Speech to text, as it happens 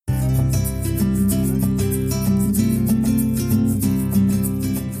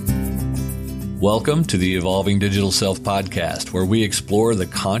Welcome to the Evolving Digital Self podcast, where we explore the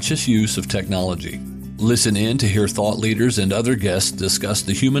conscious use of technology. Listen in to hear thought leaders and other guests discuss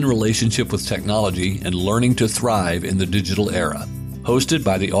the human relationship with technology and learning to thrive in the digital era. Hosted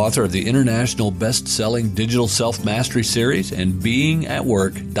by the author of the international best-selling Digital Self-Mastery series and Being at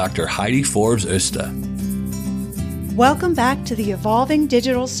Work, Dr. Heidi Forbes Oster. Welcome back to the Evolving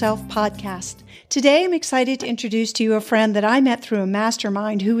Digital Self podcast. Today, I'm excited to introduce to you a friend that I met through a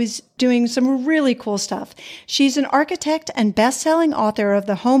mastermind who is doing some really cool stuff. She's an architect and best-selling author of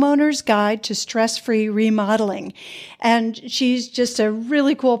The Homeowner's Guide to Stress-Free Remodeling. And she's just a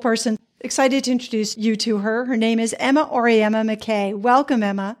really cool person. Excited to introduce you to her. Her name is Emma Auriemma McKay. Welcome,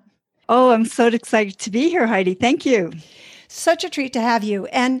 Emma. Oh, I'm so excited to be here, Heidi. Thank you. Such a treat to have you.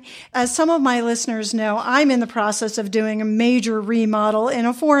 And as some of my listeners know, I'm in the process of doing a major remodel in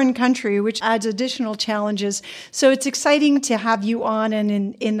a foreign country, which adds additional challenges. So it's exciting to have you on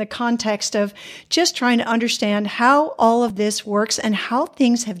and in the context of just trying to understand how all of this works and how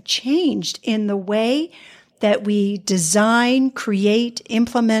things have changed in the way that we design, create,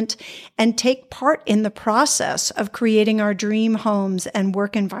 implement, and take part in the process of creating our dream homes and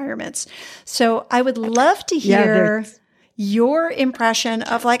work environments. So I would love to hear your impression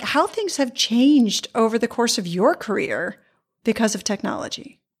of like how things have changed over the course of your career because of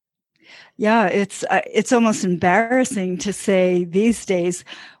technology. Yeah, it's almost embarrassing to say these days.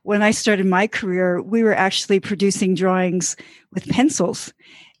 When I started my career, we were actually producing drawings with pencils.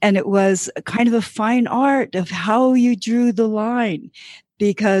 And it was kind of a fine art of how you drew the line,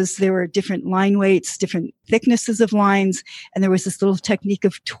 because there were different line weights, different thicknesses of lines, and there was this little technique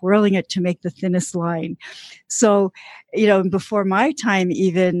of twirling it to make the thinnest line. So, before my time,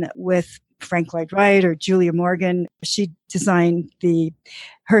 even with Frank Lloyd Wright or Julia Morgan, she designed the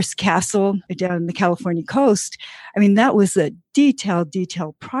Hearst Castle down the California coast. I mean, that was a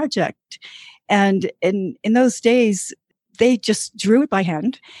detailed project. And in those days, they just drew it by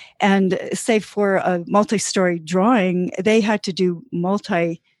hand, and save for a multi-story drawing, they had to do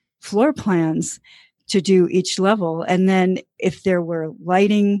multi-floor plans to do each level. And then if there were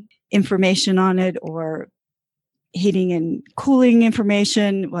lighting information on it or heating and cooling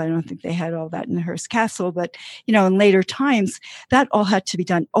information, well, I don't think they had all that in the Hearst Castle, but, in later times, that all had to be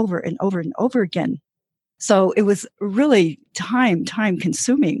done over and over and over again. So it was really time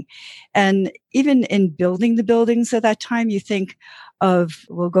consuming. And even in building the buildings at that time, you think of,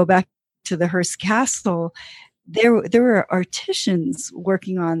 we'll go back to the Hearst Castle, there were artisans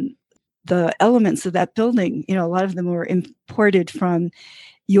working on the elements of that building. A lot of them were imported from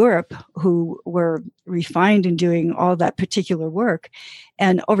Europe who were refined in doing all that particular work.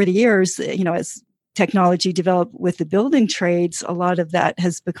 And over the years, as technology developed with the building trades, a lot of that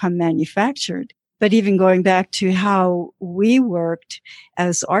has become manufactured. But even going back to how we worked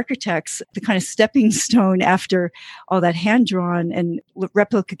as architects, the kind of stepping stone after all that hand-drawn and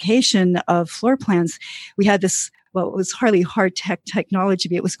replication of floor plans, we had this, well, it was hardly hard technology,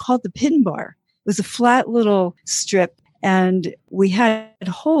 but it was called the pin bar. It was a flat little strip, and we had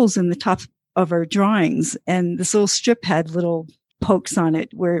holes in the top of our drawings, and this little strip had little pokes on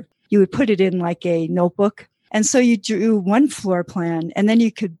it where you would put it in like a notebook. And so you drew one floor plan, and then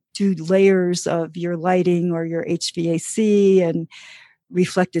you could do layers of your lighting or your HVAC and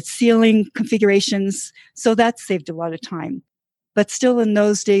reflected ceiling configurations. So that saved a lot of time. But still in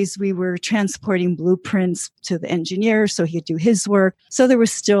those days, we were transporting blueprints to the engineer so he could do his work. So there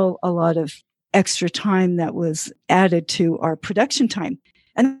was still a lot of extra time that was added to our production time.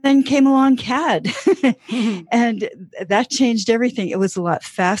 And then came along CAD and that changed everything. It was a lot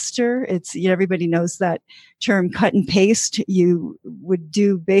faster. Everybody knows that term, cut and paste. You would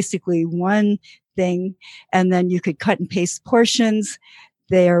do basically one thing and then you could cut and paste portions.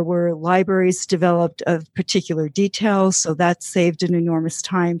 There were libraries developed of particular details. So that saved an enormous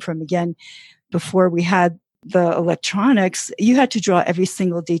time from, again, before we had the electronics, you had to draw every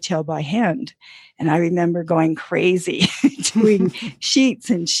single detail by hand. And I remember going crazy doing sheets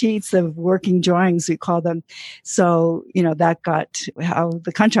and sheets of working drawings, we call them. So, that got how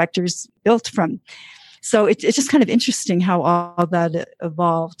the contractors built from. So it's just kind of interesting how all that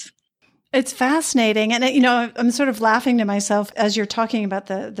evolved. It's fascinating. And, I'm sort of laughing to myself as you're talking about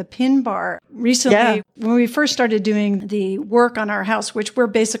the pin bar. Recently, when we first started doing the work on our house, which we're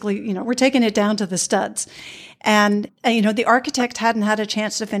basically, we're taking it down to the studs. And, the architect hadn't had a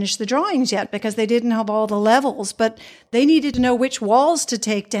chance to finish the drawings yet because they didn't have all the levels, but they needed to know which walls to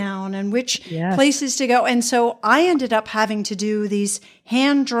take down and which places to go. And so I ended up having to do these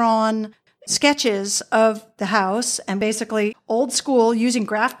hand-drawn sketches of the house, and basically old school, using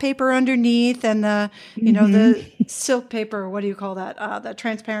graph paper underneath and the silk paper. What do you call that? The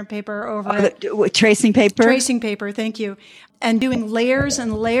transparent paper over it. Tracing paper. Tracing paper. Thank you. And doing layers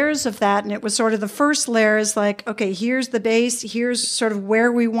and layers of that. And it was sort of the first layer is like, okay, here's the base. Here's sort of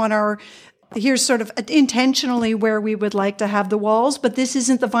where we want here's sort of intentionally where we would like to have the walls, but this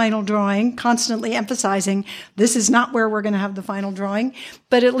isn't the final drawing, constantly emphasizing this is not where we're going to have the final drawing,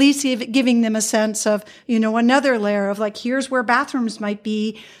 but at least giving them a sense of, another layer of like, here's where bathrooms might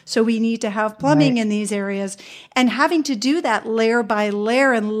be. So we need to have plumbing in these areas, and having to do that layer by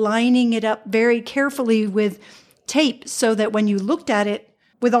layer and lining it up very carefully with tape so that when you looked at it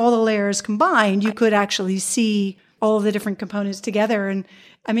with all the layers combined, you could actually see all of the different components together. And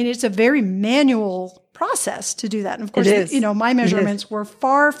I mean, it's a very manual process to do that. And of course, my measurements were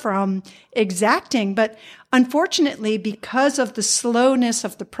far from exacting, but unfortunately, because of the slowness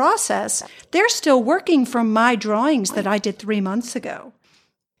of the process, they're still working from my drawings that I did 3 months ago.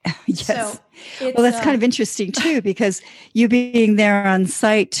 Yes. So well, that's kind of interesting too, because you being there on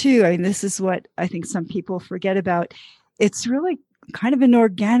site too. I mean, this is what I think some people forget about. It's really kind of an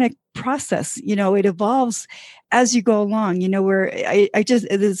organic process. It evolves as you go along.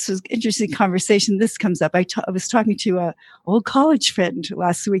 This was interesting conversation. This comes up. I was talking to a old college friend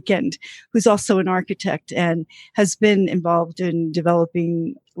last weekend who's also an architect and has been involved in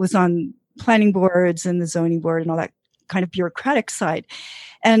was on planning boards and the zoning board and all that kind of bureaucratic side.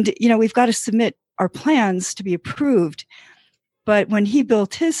 And, we've got to submit our plans to be approved. But when he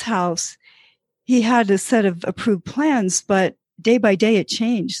built his house, he had a set of approved plans, but day by day it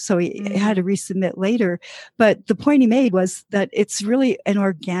changed. So he had to resubmit later. But the point he made was that it's really an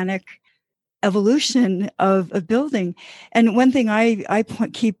organic evolution of a building. And one thing I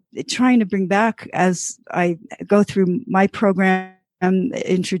keep trying to bring back as I go through my program,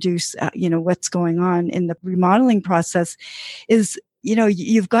 introduce, what's going on in the remodeling process is,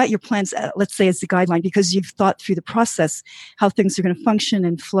 you've got your plans, let's say as a guideline, because you've thought through the process, how things are going to function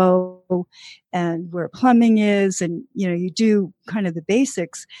and flow and where plumbing is. And, you do kind of the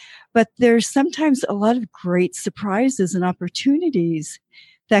basics, but there's sometimes a lot of great surprises and opportunities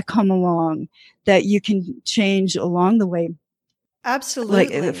that come along that you can change along the way.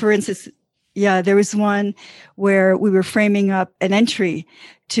 Absolutely. Like, for instance, there was one where we were framing up an entry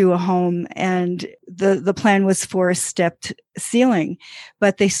to a home and the plan was for a stepped ceiling,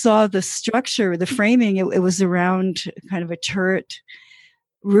 but they saw the structure, the framing, it was around kind of a turret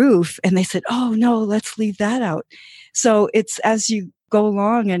roof. And they said, oh no, let's leave that out. So it's as you go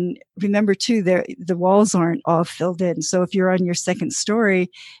along, and remember too, the walls aren't all filled in. So if you're on your second story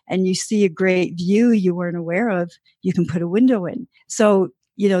and you see a great view you weren't aware of, you can put a window in. So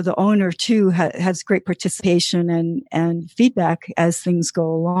the owner too has great participation and feedback as things go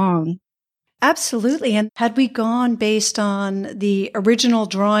along. Absolutely. And had we gone based on the original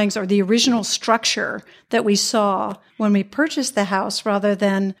drawings or the original structure that we saw when we purchased the house, rather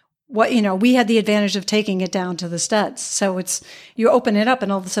than what, we had the advantage of taking it down to the studs. So you open it up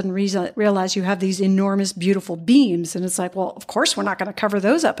and all of a sudden realize you have these enormous, beautiful beams. And it's like, well, of course, we're not going to cover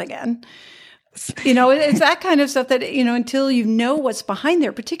those up again. It's that kind of stuff that, until you know what's behind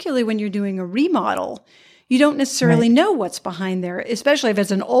there, particularly when you're doing a remodel, you don't necessarily know what's behind there, especially if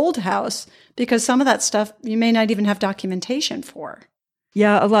it's an old house, because some of that stuff you may not even have documentation for.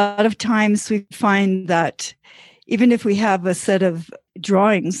 Yeah, a lot of times we find that even if we have a set of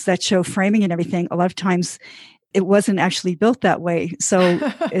drawings that show framing and everything, a lot of times it wasn't actually built that way. So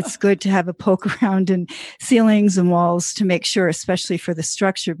it's good to have a poke around in ceilings and walls to make sure, especially for the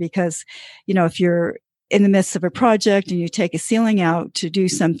structure, because, if you're in the midst of a project and you take a ceiling out to do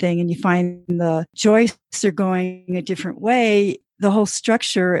something and you find the joists are going a different way, the whole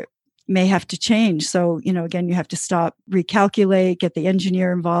structure may have to change. So, again, you have to stop, recalculate, get the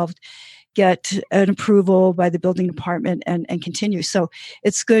engineer involved, get an approval by the building department and continue. So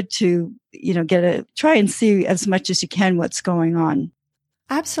it's good to, try and see as much as you can what's going on.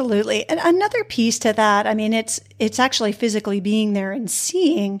 Absolutely. And another piece to that, I mean, it's actually physically being there and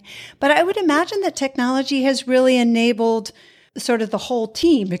seeing, but I would imagine that technology has really enabled sort of the whole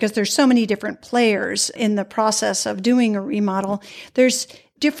team, because there's so many different players in the process of doing a remodel. There's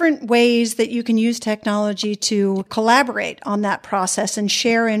different ways that you can use technology to collaborate on that process and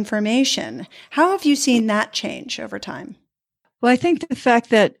share information. How have you seen that change over time? Well, I think the fact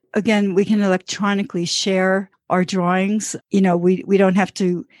that, again, we can electronically share our drawings, we don't have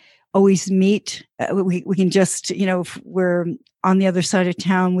to always meet. We can just, if we're on the other side of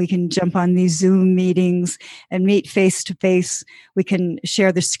town, we can jump on these Zoom meetings and meet face to face. We can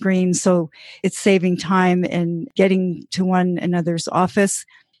share the screen. So it's saving time and getting to one another's office.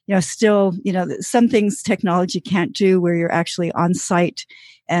 still, some things technology can't do where you're actually on site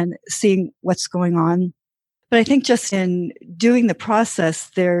and seeing what's going on. But I think just in doing the process,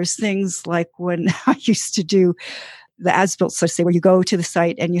 there's things like when I used to do the as-built, so to say, where you go to the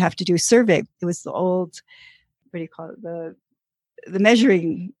site and you have to do a survey. It was the old, what do you call it? The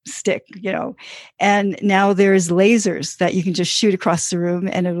measuring stick, and now there's lasers that you can just shoot across the room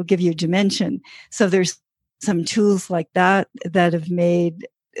and it'll give you a dimension. So there's some tools like that have made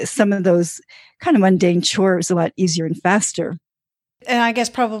some of those kind of mundane chores a lot easier and faster. And I guess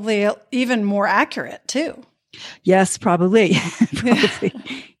probably even more accurate too. Yes, probably.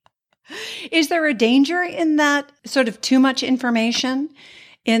 Probably. Is there a danger in that sort of too much information?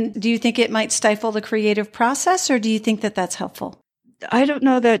 And do you think it might stifle the creative process, or do you think that that's helpful? I don't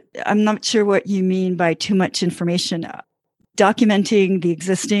know that. I'm not sure what you mean by too much information. Documenting the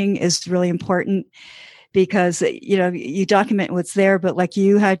existing is really important because, you document what's there, but like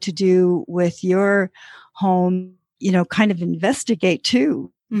you had to do with your home, kind of investigate too.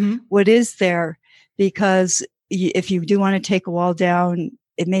 Mm-hmm. What is there? Because if you do want to take a wall down,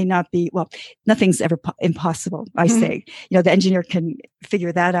 it may not be, nothing's ever impossible, I say. The engineer can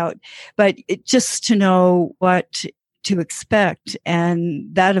figure that out. But just to know what to expect.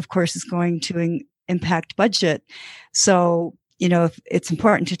 And that, of course, is going to impact budget. So, if it's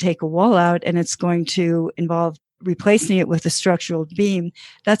important to take a wall out and it's going to involve replacing it with a structural beam,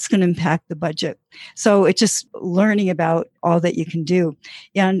 that's going to impact the budget. So it's just learning about all that you can do.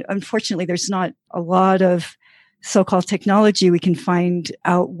 And unfortunately, there's not a lot of so-called technology we can find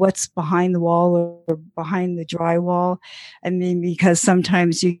out what's behind the wall or behind the drywall. I mean, because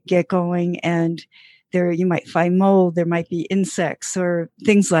sometimes you get going and there you might find mold, there might be insects or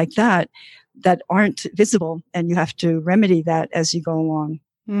things like that aren't visible, and you have to remedy that as you go along.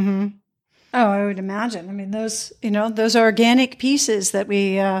 Mm-hmm. Oh, I would imagine. I mean, those organic pieces that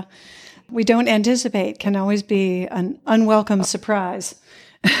we don't anticipate can always be an unwelcome surprise.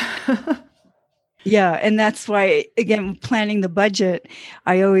 Yeah, and that's why, again, planning the budget,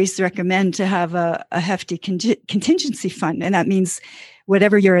 I always recommend to have a hefty contingency fund. And that means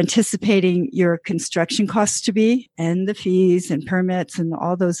whatever you're anticipating your construction costs to be, and the fees and permits and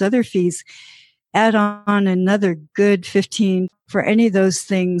all those other fees, add on another good 15 for any of those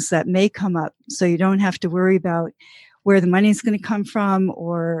things that may come up. So you don't have to worry about where the money is going to come from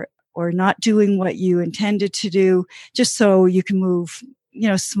or not doing what you intended to do, just so you can move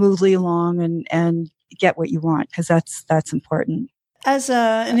smoothly along and get what you want, because that's important. As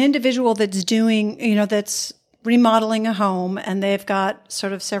an individual that's doing, that's remodeling a home and they've got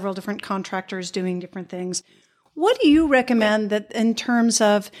sort of several different contractors doing different things, what do you recommend that in terms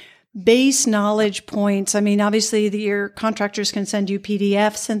of base knowledge points? I mean, obviously your contractors can send you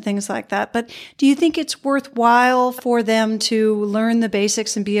PDFs and things like that, but do you think it's worthwhile for them to learn the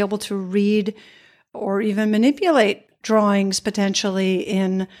basics and be able to read or even manipulate drawings potentially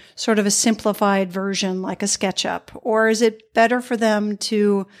in sort of a simplified version like a SketchUp? Or is it better for them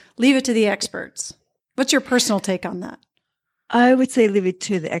to leave it to the experts? What's your personal take on that? I would say leave it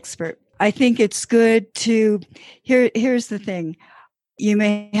to the expert. I think it's good to, here's the thing. You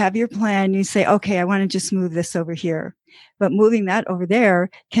may have your plan. You say, okay, I want to just move this over here. But moving that over there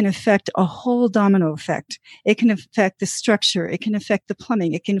can affect a whole domino effect. It can affect the structure. It can affect the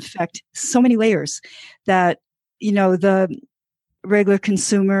plumbing. It can affect so many layers that the regular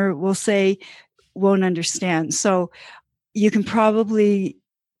consumer will say won't understand. So you can probably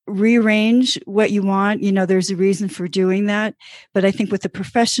rearrange what you want. There's a reason for doing that. But I think with a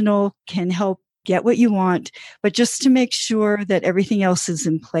professional can help get what you want, but just to make sure that everything else is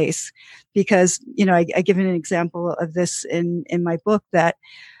in place. Because, I give an example of this in my book that,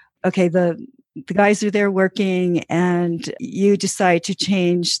 okay, the guys are there working and you decide to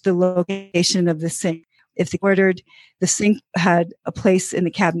change the location of the sink. If they ordered, the sink had a place in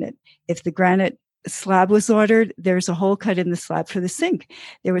the cabinet. If the granite slab was ordered, there's a hole cut in the slab for the sink.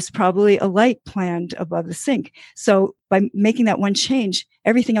 There was probably a light planned above the sink. So by making that one change,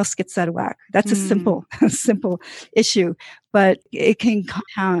 everything else gets out of whack. That's a simple issue, but it can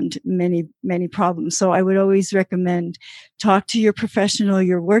compound many, many problems. So I would always recommend talk to your professional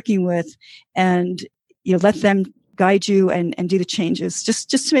you're working with and let them guide you and do the changes just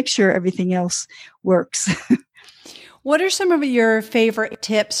to make sure everything else works. What are some of your favorite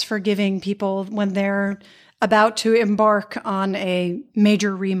tips for giving people when they're about to embark on a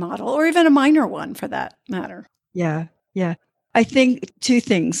major remodel or even a minor one for that matter? Yeah. I think two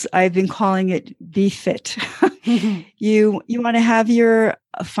things. I've been calling it be fit. You want to have your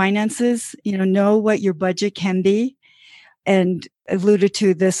finances, know what your budget can be, and alluded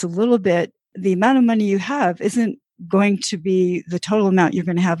to this a little bit. The amount of money you have isn't going to be the total amount you're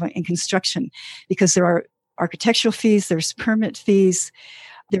going to have in construction, because there are architectural fees, there's permit fees,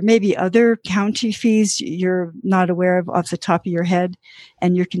 there may be other county fees you're not aware of off the top of your head,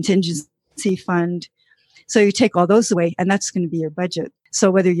 and your contingency fund. So you take all those away, and that's going to be your budget. So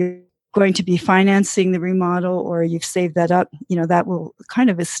whether you're going to be financing the remodel or you've saved that up, that will kind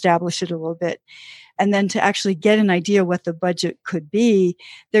of establish it a little bit. And then to actually get an idea what the budget could be,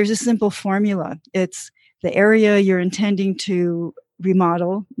 there's a simple formula. It's the area you're intending to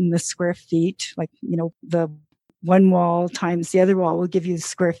remodel in the square feet, like, the one wall times the other wall will give you the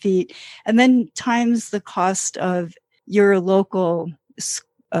square feet, and then times the cost of your local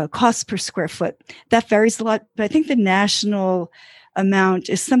cost per square foot. That varies a lot, but I think the national amount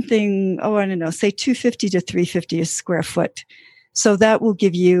is something, I don't know, say $250 to $350 a square foot. So that will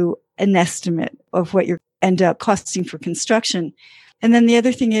give you an estimate of what you end up costing for construction. And then the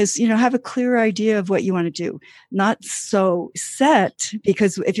other thing is, have a clear idea of what you want to do. Not so set,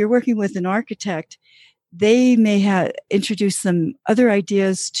 because if you're working with an architect, they may have introduced some other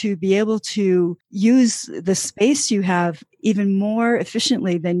ideas to be able to use the space you have even more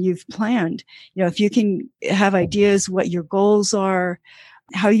efficiently than you've planned. If you can have ideas what your goals are,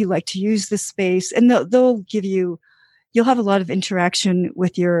 how you like to use the space, and they'll give you, you'll have a lot of interaction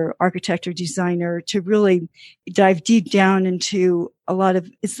with your architect or designer to really dive deep down into a lot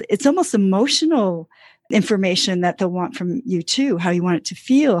of, it's almost emotional information that they'll want from you too, how you want it to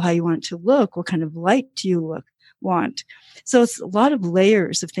feel, how you want it to look, what kind of light do you want. So it's a lot of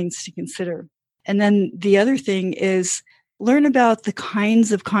layers of things to consider. And then the other thing is learn about the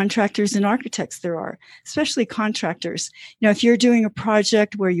kinds of contractors and architects there are, especially contractors. If you're doing a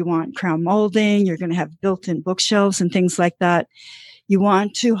project where you want crown molding, you're going to have built-in bookshelves and things like that, you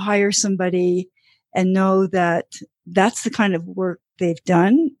want to hire somebody and know that that's the kind of work they've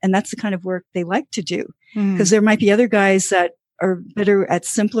done and that's the kind of work they like to do. Because there might be other guys that are better at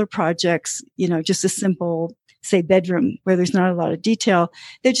simpler projects, just a simple, say, bedroom where there's not a lot of detail.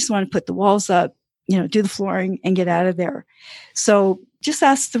 They just want to put the walls up, do the flooring and get out of there. So just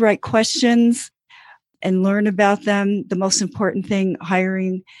ask the right questions and learn about them. The most important thing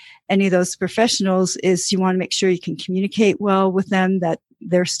hiring any of those professionals is you want to make sure you can communicate well with them, that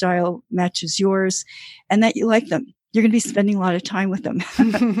their style matches yours, and that you like them. You're going to be spending a lot of time with them.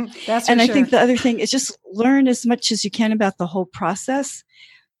 That's and I think the other thing is just learn as much as you can about the whole process.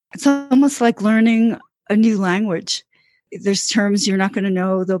 It's almost like learning a new language. There's terms you're not going to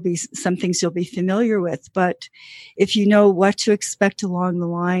know. There'll be some things you'll be familiar with. But if you know what to expect along the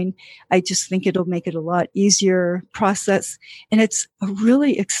line, I just think it'll make it a lot easier process. And it's a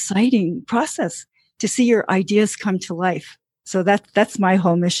really exciting process to see your ideas come to life. So that's my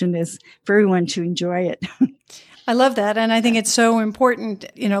whole mission, is for everyone to enjoy it. I love that. And I think it's so important,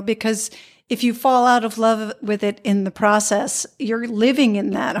 because if you fall out of love with it in the process, you're living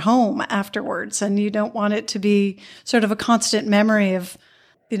in that home afterwards. And you don't want it to be sort of a constant memory of,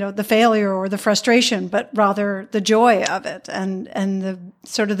 the failure or the frustration, but rather the joy of it and the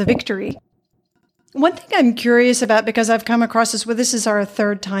sort of the victory. One thing I'm curious about, because I've come across this is our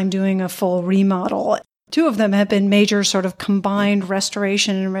third time doing a full remodel. Two of them have been major sort of combined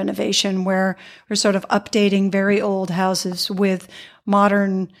restoration and renovation, where we're sort of updating very old houses with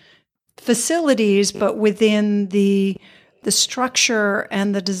modern facilities, but within the structure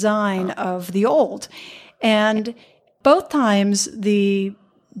and the design of the old. And both times the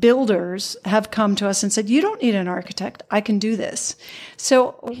builders have come to us and said, you don't need an architect. I can do this.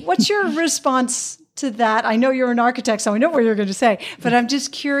 So what's your response to that? I know you're an architect, so I know what you're going to say, but I'm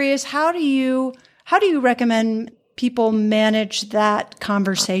just curious, how do you recommend people manage that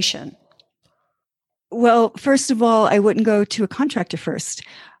conversation? Well, first of all, I wouldn't go to a contractor first.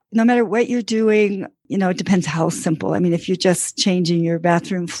 No matter what you're doing, it depends how simple. I mean, if you're just changing your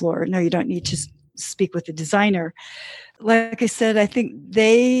bathroom floor, no, you don't need to speak with the designer. Like I said, I think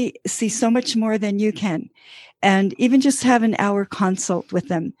they see so much more than you can. And even just have an hour consult with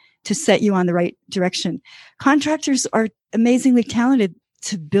them to set you on the right direction. Contractors are amazingly talented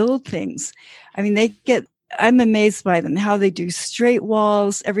to build things. I mean, I'm amazed by them, how they do straight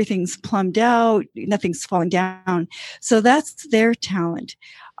walls, everything's plumbed out, nothing's falling down. So that's their talent.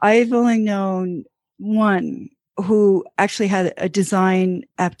 I've only known one who actually had a design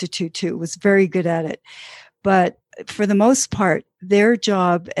aptitude too, was very good at it. But for the most part, their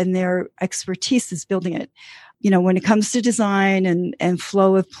job and their expertise is building it. When it comes to design and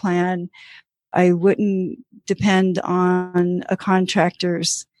flow of plan, I wouldn't depend on a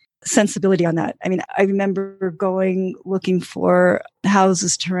contractor's sensibility on that. I mean, I remember looking for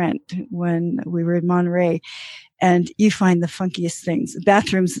houses to rent when we were in Monterey. and you find the funkiest things.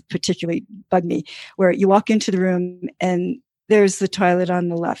 Bathrooms particularly bug me, where you walk into the room and there's the toilet on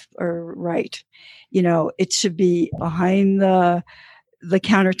the left or right. It should be behind the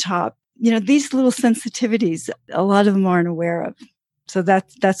countertop. These little sensitivities, a lot of them aren't aware of. So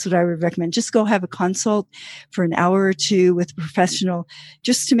that's what I would recommend. Just go have a consult for an hour or two with a professional,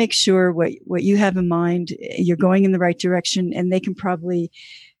 just to make sure what you have in mind, you're going in the right direction, and they can probably,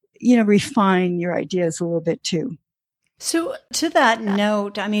 refine your ideas a little bit too. So to that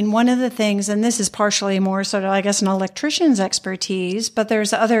note, I mean, one of the things, and this is partially more sort of, I guess, an electrician's expertise, but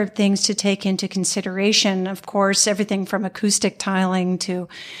there's other things to take into consideration. Of course, everything from acoustic tiling to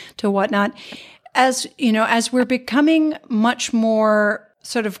whatnot. As we're becoming much more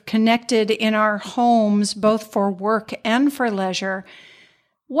sort of connected in our homes, both for work and for leisure,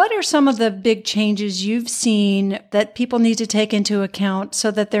 what are some of the big changes you've seen that people need to take into account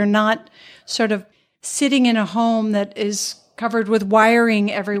so that they're not sort of sitting in a home that is covered with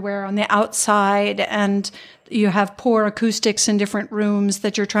wiring everywhere on the outside, and you have poor acoustics in different rooms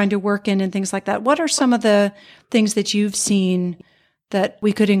that you're trying to work in and things like that? What are some of the things that you've seen that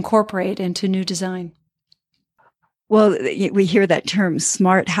we could incorporate into new design? Well, we hear that term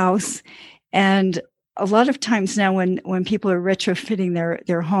smart house, and a lot of times now when people are retrofitting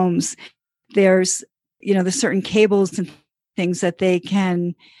their homes, there's certain cables and things that they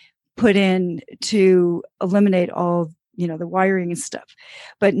can put in to eliminate all the wiring and stuff.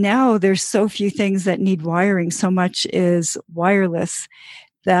 But now there's so few things that need wiring. So much is wireless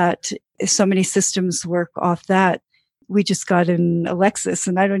that so many systems work off that. We just got an Alexis,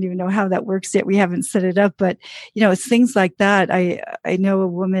 and I don't even know how that works yet. We haven't set it up, but it's things like that. I know a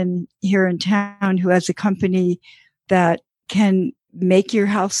woman here in town who has a company that can make your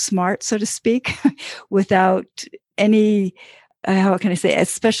house smart, so to speak, without any, how can I say,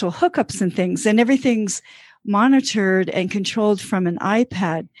 special hookups and things, and everything's monitored and controlled from an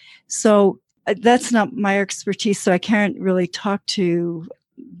iPad. So that's not my expertise, so I can't really talk to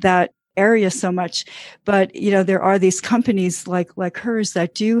that area so much. But there are these companies like hers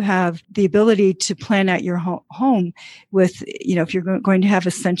that do have the ability to plan out your home with, if you're going to have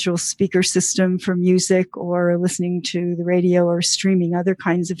a central speaker system for music or listening to the radio or streaming other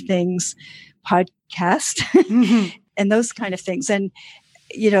kinds of things, podcast, mm-hmm. and those kind of things. And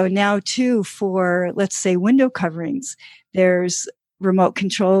now too, for, let's say, window coverings, there's remote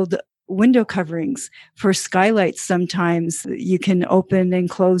controlled window coverings. For skylights, sometimes you can open and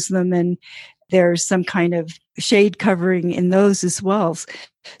close them, and there's some kind of shade covering in those as well.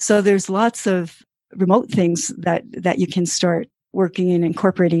 So there's lots of remote things that you can start working and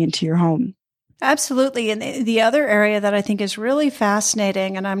incorporating into your home. Absolutely. And the other area that I think is really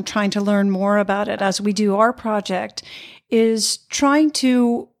fascinating, and I'm trying to learn more about it as we do our project, is trying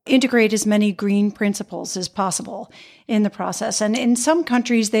to integrate as many green principles as possible in the process. And in some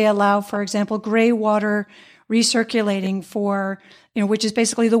countries, they allow, for example, gray water recirculating for, which is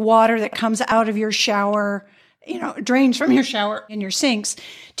basically the water that comes out of your shower, drains from your shower in your sinks,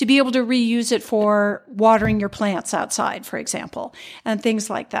 to be able to reuse it for watering your plants outside, for example, and things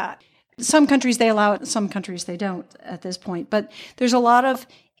like that. Some countries they allow it, some countries they don't at this point. But there's a lot of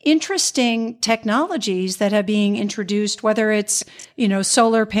interesting technologies that are being introduced, whether it's,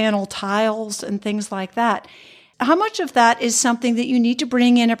 solar panel tiles and things like that. How much of that is something that you need to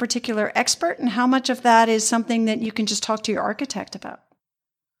bring in a particular expert, and how much of that is something that you can just talk to your architect about?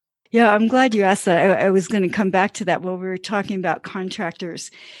 Yeah, I'm glad you asked that. I was going to come back to that when we were talking about contractors,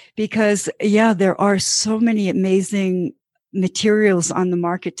 because there are so many amazing materials on the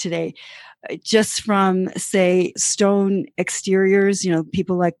market today. Just from, say, stone exteriors,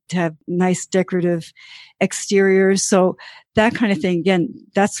 people like to have nice decorative exteriors. So that kind of thing, again,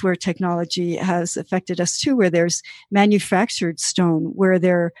 that's where technology has affected us too, where there's manufactured stone, where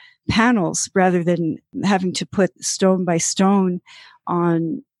there are panels rather than having to put stone by stone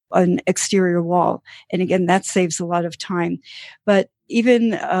on an exterior wall. And again, that saves a lot of time. But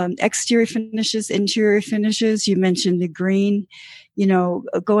even exterior finishes, interior finishes, you mentioned the green,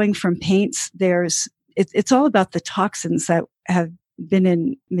 going from paints, it's all about the toxins that have been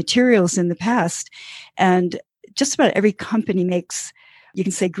in materials in the past. And just about every company makes, you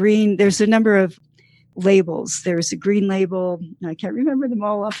can say green. There's a number of labels. There's a green label. I can't remember them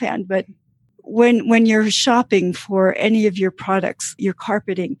all offhand, but when you're shopping for any of your products, your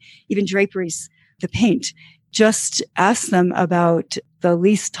carpeting, even draperies, the paint, just ask them about the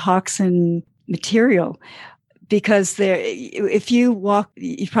least toxin material, because if you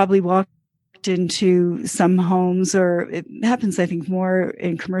probably walked into some homes, or it happens, I think, more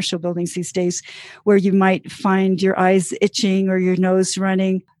in commercial buildings these days, where you might find your eyes itching or your nose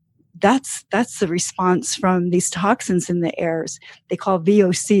running. that's the response from these toxins in the airs. They call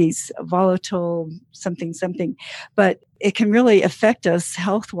VOCs, volatile something something, but it can really affect us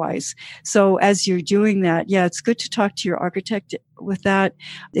health-wise. So as you're doing that, yeah, it's good to talk to your architect with that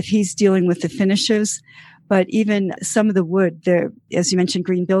if he's dealing with the finishes. But even some of the wood, as you mentioned,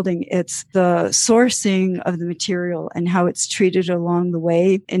 green building, it's the sourcing of the material and how it's treated along the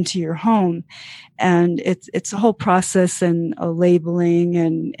way into your home. And it's a whole process and a labeling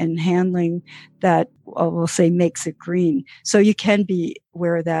and handling that we'll say makes it green. So you can be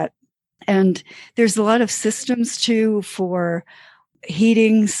aware of that. And there's a lot of systems too for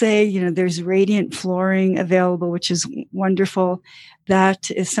heating, say, there's radiant flooring available, which is wonderful.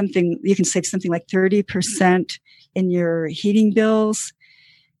 That is something you can save something like 30% in your heating bills.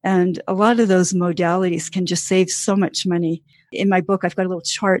 And a lot of those modalities can just save so much money. In my book, I've got a little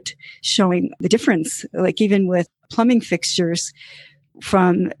chart showing the difference, like even with plumbing fixtures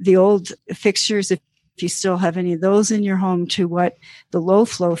from the old fixtures, if you still have any of those in your home, to what the low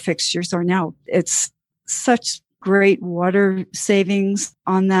flow fixtures are now. It's such great water savings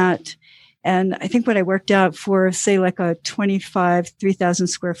on that. And I think what I worked out for, say, like a 3,000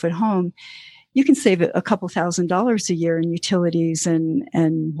 square foot home, you can save a couple $1,000s a year in utilities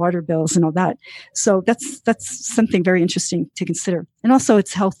and water bills and all that. So that's something very interesting to consider. And also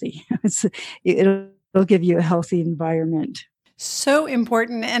it's healthy. It'll give you a healthy environment. So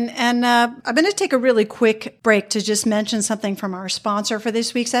important. And I'm going to take a really quick break to just mention something from our sponsor for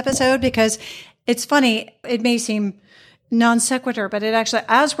this week's episode, because it's funny. It may seem non sequitur, but it actually,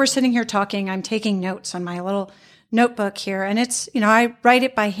 as we're sitting here talking, I'm taking notes on my little notebook here. And it's, I write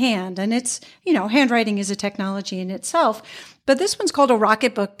it by hand, and it's, handwriting is a technology in itself. But this one's called a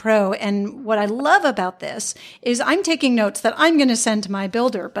Rocketbook Pro. And what I love about this is I'm taking notes that I'm going to send to my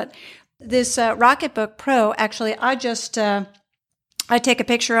builder. But this Rocketbook Pro, actually, I take a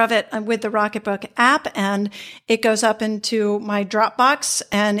picture of it with the Rocketbook app, and it goes up into my Dropbox,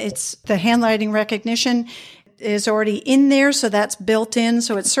 and it's the handwriting recognition is already in there. So that's built in.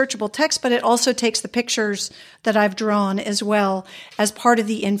 So it's searchable text, but it also takes the pictures that I've drawn as well as part of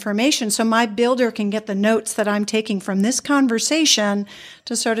the information. So my builder can get the notes that I'm taking from this conversation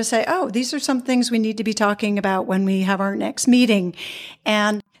to sort of say, oh, these are some things we need to be talking about when we have our next meeting.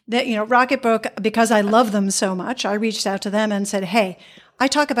 And that, Rocketbook, because I love them so much, I reached out to them and said, hey, I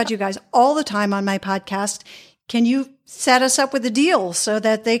talk about you guys all the time on my podcast. Can you set us up with a deal so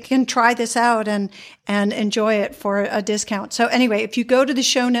that they can try this out and enjoy it for a discount? So anyway, if you go to the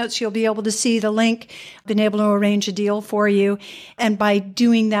show notes, you'll be able to see the link. I've been able to arrange a deal for you. And by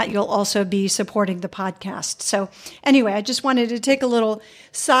doing that, you'll also be supporting the podcast. So anyway, I just wanted to take a little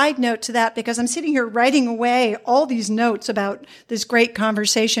side note to that, because I'm sitting here writing away all these notes about this great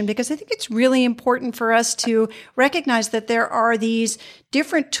conversation, because I think it's really important for us to recognize that there are these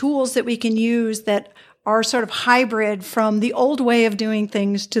different tools that we can use that are sort of hybrid from the old way of doing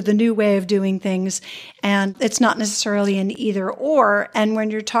things to the new way of doing things. And it's not necessarily an either or. And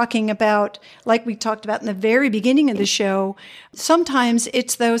when you're talking about, like we talked about in the very beginning of the show, sometimes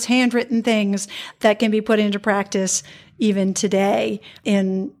it's those handwritten things that can be put into practice even today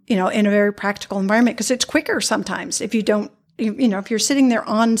in a very practical environment, because it's quicker sometimes. If you don't, if you're sitting there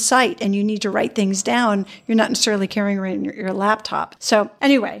on site and you need to write things down, you're not necessarily carrying around your laptop. So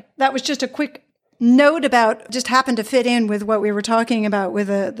anyway, that was just a quick note about, just happened to fit in with what we were talking about with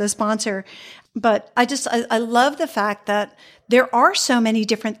the sponsor. But I love the fact that there are so many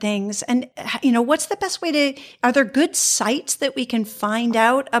different things. And, what's the best way are there good sites that we can find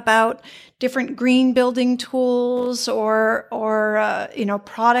out about different green building tools or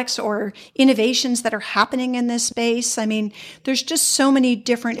products or innovations that are happening in this space? I mean, there's just so many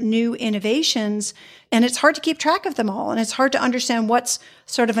different new innovations, and it's hard to keep track of them all. And it's hard to understand what's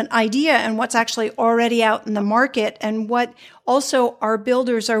sort of an idea and what's actually already out in the market, and what also our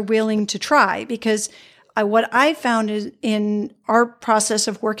builders are willing to try. Because what I found is in our process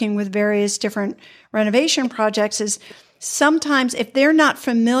of working with various different renovation projects is sometimes if they're not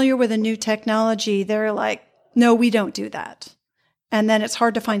familiar with a new technology, they're like, no, we don't do that. And then it's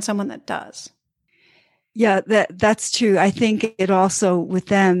hard to find someone that does. Yeah, that's true. I think it also with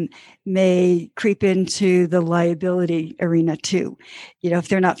them may creep into the liability arena too, if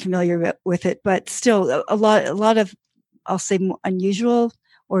they're not familiar with it. But still, a lot of, I'll say, more unusual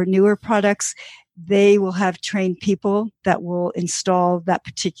or newer products, they will have trained people that will install that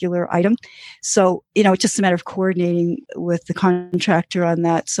particular item. So, it's just a matter of coordinating with the contractor on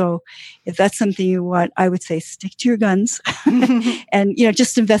that. So if that's something you want, I would say stick to your guns and,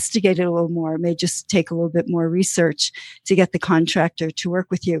 just investigate it a little more. It may just take a little bit more research to get the contractor to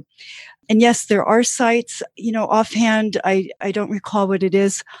work with you. And yes, there are sites, offhand, I don't recall what it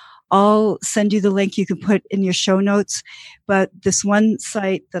is. I'll send you the link you can put in your show notes. But this one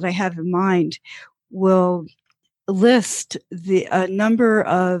site that I have in mind will list a number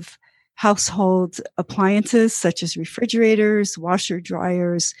of household appliances such as refrigerators, washer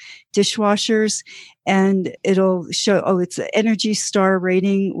dryers, dishwashers, and it'll show, it's an Energy Star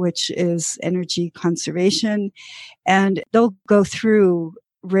rating, which is energy conservation. And they'll go through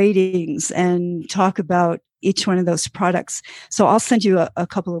ratings and talk about each one of those products. So I'll send you a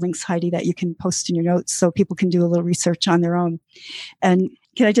couple of links, Heidi, that you can post in your notes so people can do a little research on their own. And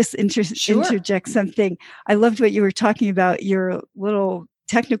can I just interject something? I loved what you were talking about, your little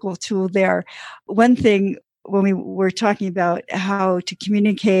technical tool there. One thing, when we were talking about how to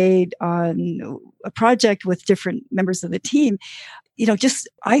communicate on a project with different members of the team, just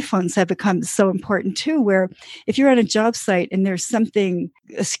iPhones have become so important too, where if you're on a job site and there's something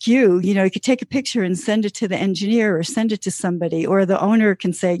askew, you could take a picture and send it to the engineer or send it to somebody, or the owner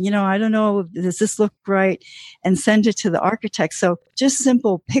can say, I don't know, does this look right? And send it to the architect. So just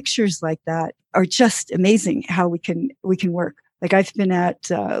simple pictures like that are just amazing how we can work. Like I've been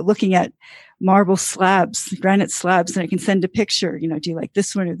looking at marble slabs, granite slabs, and I can send a picture, do you like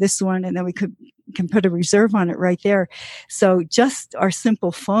this one or this one? And then we can put a reserve on it right there. So just our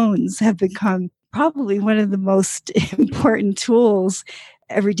simple phones have become probably one of the most important tools,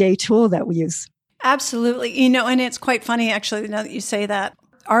 everyday tool that we use. Absolutely. And it's quite funny, actually, now that you say that.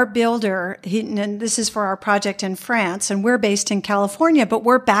 Our builder, and this is for our project in France, and we're based in California, but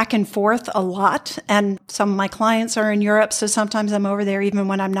we're back and forth a lot. And some of my clients are in Europe, so sometimes I'm over there even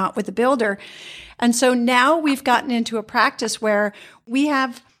when I'm not with the builder. And so now we've gotten into a practice where we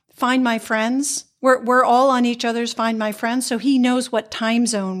have Find My Friends. We're all on each other's Find My Friends, so he knows what time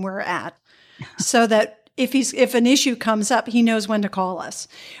zone we're at, so that if an issue comes up, he knows when to call us,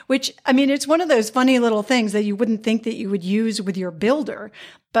 which, it's one of those funny little things that you wouldn't think that you would use with your builder,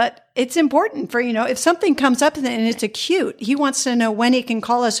 but it's important for, if something comes up and it's acute, he wants to know when he can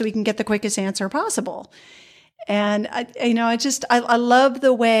call us so we can get the quickest answer possible. And I love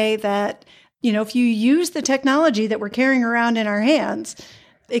the way that, if you use the technology that we're carrying around in our hands,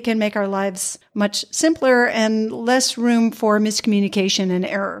 it can make our lives much simpler and less room for miscommunication and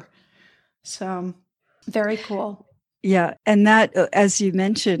error. So very cool. Yeah. And that, as you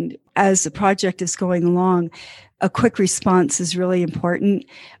mentioned, as the project is going along, a quick response is really important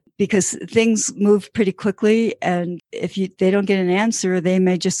because things move pretty quickly. And if they don't get an answer, they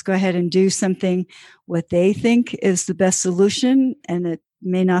may just go ahead and do something what they think is the best solution. And it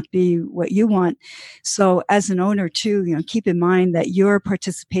may not be what you want. So as an owner too, keep in mind that your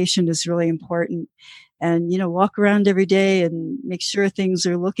participation is really important. And, walk around every day and make sure things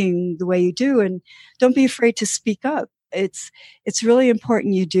are looking the way you do. And don't be afraid to speak up. It's really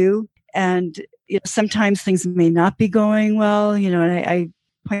important you do. And sometimes things may not be going well, and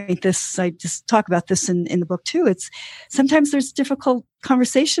I just talk about this in the book too. It's sometimes there's difficult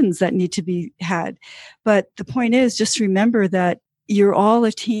conversations that need to be had. But the point is, just remember that you're all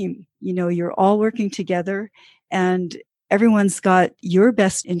a team, you're all working together, and everyone's got your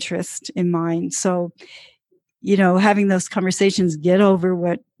best interest in mind. So, having those conversations, get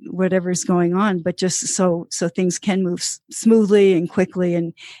over whatever's going on, but just so things can move smoothly and quickly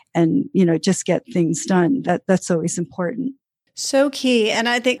and just get things done. That's always important. So key. And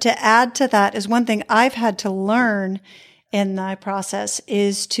I think to add to that is one thing I've had to learn in my process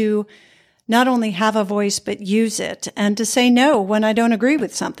is to not only have a voice, but use it and to say no when I don't agree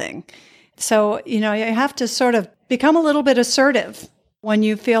with something. So, you have to sort of become a little bit assertive when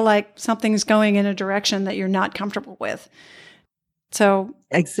you feel like something's going in a direction that you're not comfortable with. So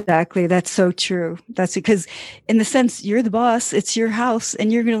exactly. That's so true. That's because in the sense you're the boss, it's your house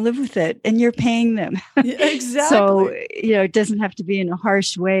and you're going to live with it and you're paying them. Exactly. So, it doesn't have to be in a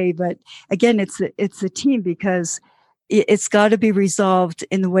harsh way, but again, it's a team because it's got to be resolved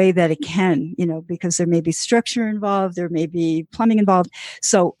in the way that it can, because there may be structure involved, there may be plumbing involved.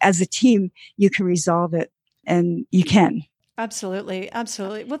 So as a team, you can resolve it and you can. Absolutely.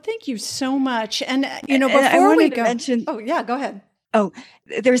 Absolutely. Well, thank you so much. And, before we go, oh yeah, go ahead. Oh,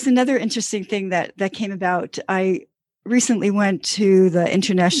 there's another interesting thing that came about. I recently went to the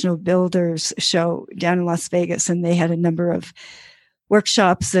International Builders Show down in Las Vegas, and they had a number of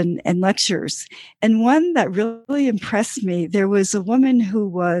workshops and lectures. And one that really impressed me, there was a woman who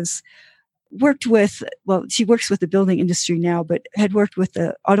she works with the building industry now, but had worked with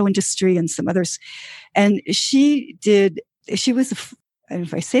the auto industry and some others. And she was, I don't know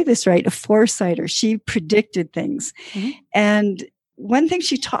if I say this right, a foresighter. She predicted things. Mm-hmm. And one thing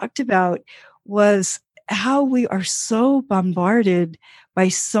she talked about was how we are so bombarded by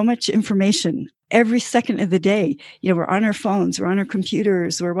so much information every second of the day. We're on our phones, we're on our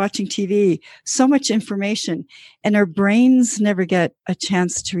computers, we're watching TV, so much information, and our brains never get a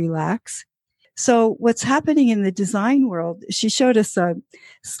chance to relax. So what's happening in the design world, she showed us a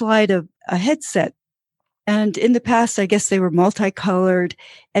slide of a headset. And in the past, I guess they were multicolored.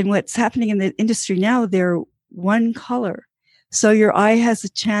 And what's happening in the industry now, they're one color. So your eye has a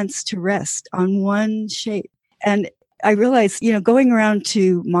chance to rest on one shape. And I realized, going around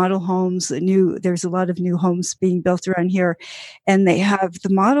to model homes, there's a lot of new homes being built around here, and they have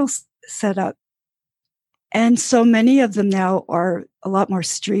the models set up. And so many of them now are a lot more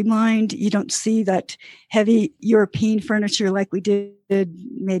streamlined. You don't see that heavy European furniture like we did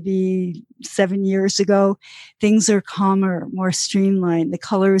maybe 7 years ago. Things are calmer, more streamlined. The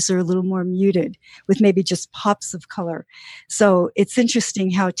colors are a little more muted with maybe just pops of color. So it's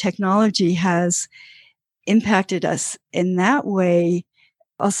interesting how technology has impacted us in that way,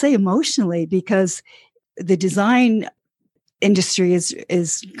 I'll say emotionally, because the design industry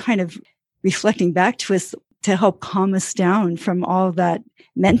is kind of reflecting back to us to help calm us down from all that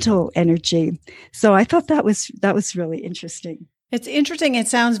mental energy. So I thought that was really interesting. It's interesting. It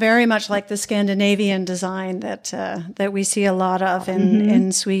sounds very much like the Scandinavian design that we see a lot of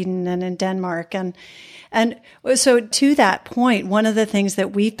in Sweden and in Denmark. And so to that point, one of the things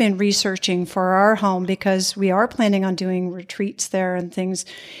that we've been researching for our home, because we are planning on doing retreats there and things,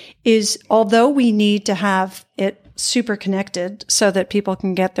 is although we need to have it super connected so that people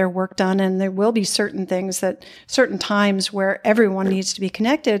can get their work done, and there will be certain times where everyone needs to be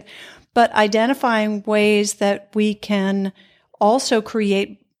connected, but identifying ways that we can also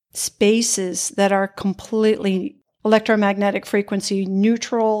create spaces that are completely electromagnetic frequency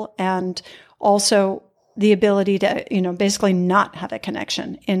neutral, and also the ability to, basically not have a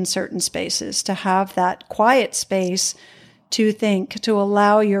connection in certain spaces, to have that quiet space to think, to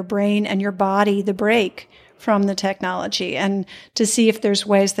allow your brain and your body the break from the technology, and to see if there's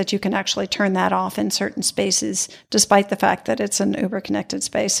ways that you can actually turn that off in certain spaces, despite the fact that it's an uber connected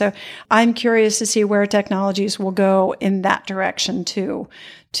space. So I'm curious to see where technologies will go in that direction too,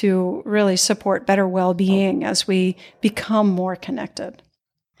 to really support better well-being as we become more connected.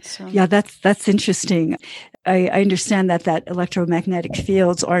 So. Yeah, that's interesting. I understand that electromagnetic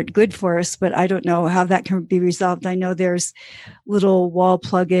fields aren't good for us, but I don't know how that can be resolved. I know there's little wall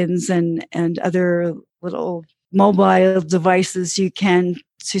plugins and other little mobile devices you can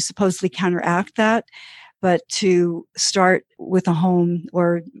to supposedly counteract that. But to start with a home,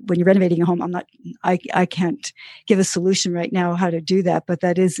 or when you're renovating a home, I can't give a solution right now how to do that, but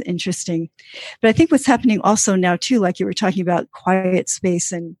that is interesting. But I think what's happening also now too, like you were talking about quiet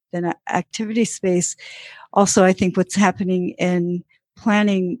space and then activity space. Also, I think what's happening in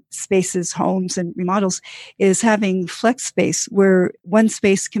planning spaces, homes, and remodels is having flex space where one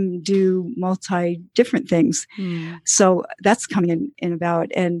space can do different things. So that's coming in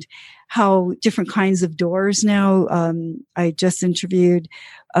about, and how different kinds of doors now. I just interviewed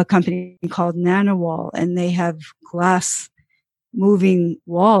a company called NanoWall, and they have glass moving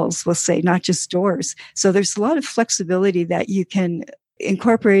walls, we'll say, not just doors. So there's a lot of flexibility that you can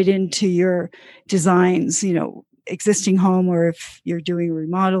incorporate into your designs, existing home, or if you're doing a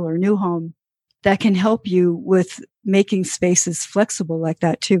remodel or a new home, that can help you with making spaces flexible like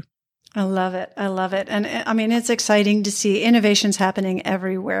that too. I love it. And I mean, it's exciting to see innovations happening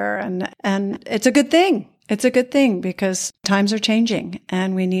everywhere, and it's a good thing. It's a good thing because times are changing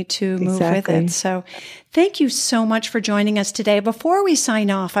and we need to move with it. So thank you so much for joining us today. Before we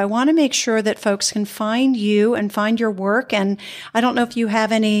sign off, I want to make sure that folks can find you and find your work. And I don't know if you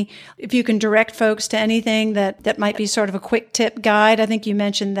have if you can direct folks to anything that might be sort of a quick tip guide. I think you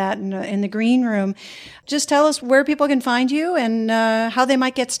mentioned that in the green room. Just tell us where people can find you and how they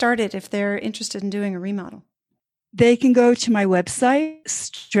might get started if they're interested in doing a remodel. They can go to my website,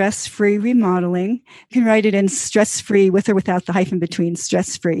 Stress Free Remodeling. You can write it in stress-free with or without the hyphen between,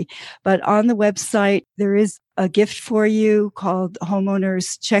 stress-free. But on the website, there is a gift for you called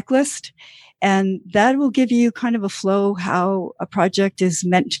Homeowner's Checklist. And that will give you kind of a flow how a project is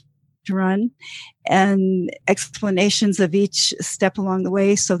meant to run and explanations of each step along the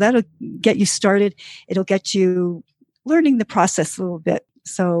way. So that'll get you started. It'll get you learning the process a little bit,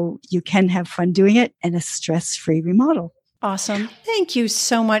 so you can have fun doing it in a stress-free remodel. Awesome. Thank you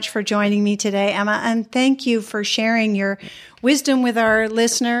so much for joining me today, Emma. And thank you for sharing your wisdom with our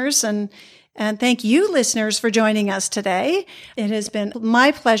listeners. And thank you, listeners, for joining us today. It has been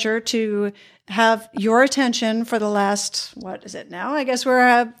my pleasure to have your attention for the last, what is it now? I guess we're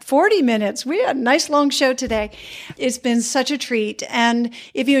at 40 minutes. We had a nice long show today. It's been such a treat. And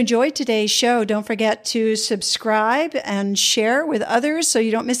if you enjoyed today's show, don't forget to subscribe and share with others so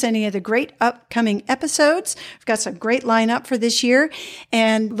you don't miss any of the great upcoming episodes. We've got some great lineup for this year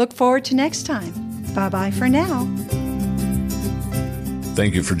and look forward to next time. Bye-bye for now.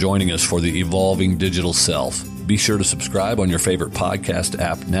 Thank you for joining us for the Evolving Digital Self. Be sure to subscribe on your favorite podcast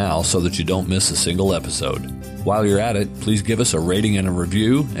app now so that you don't miss a single episode. While you're at it, please give us a rating and a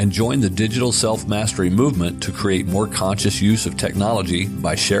review and join the Digital Self-Mastery movement to create more conscious use of technology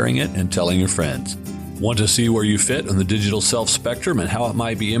by sharing it and telling your friends. Want to see where you fit on the digital self spectrum and how it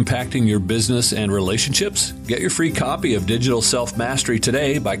might be impacting your business and relationships? Get your free copy of Digital Self-Mastery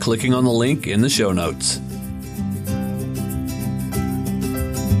today by clicking on the link in the show notes.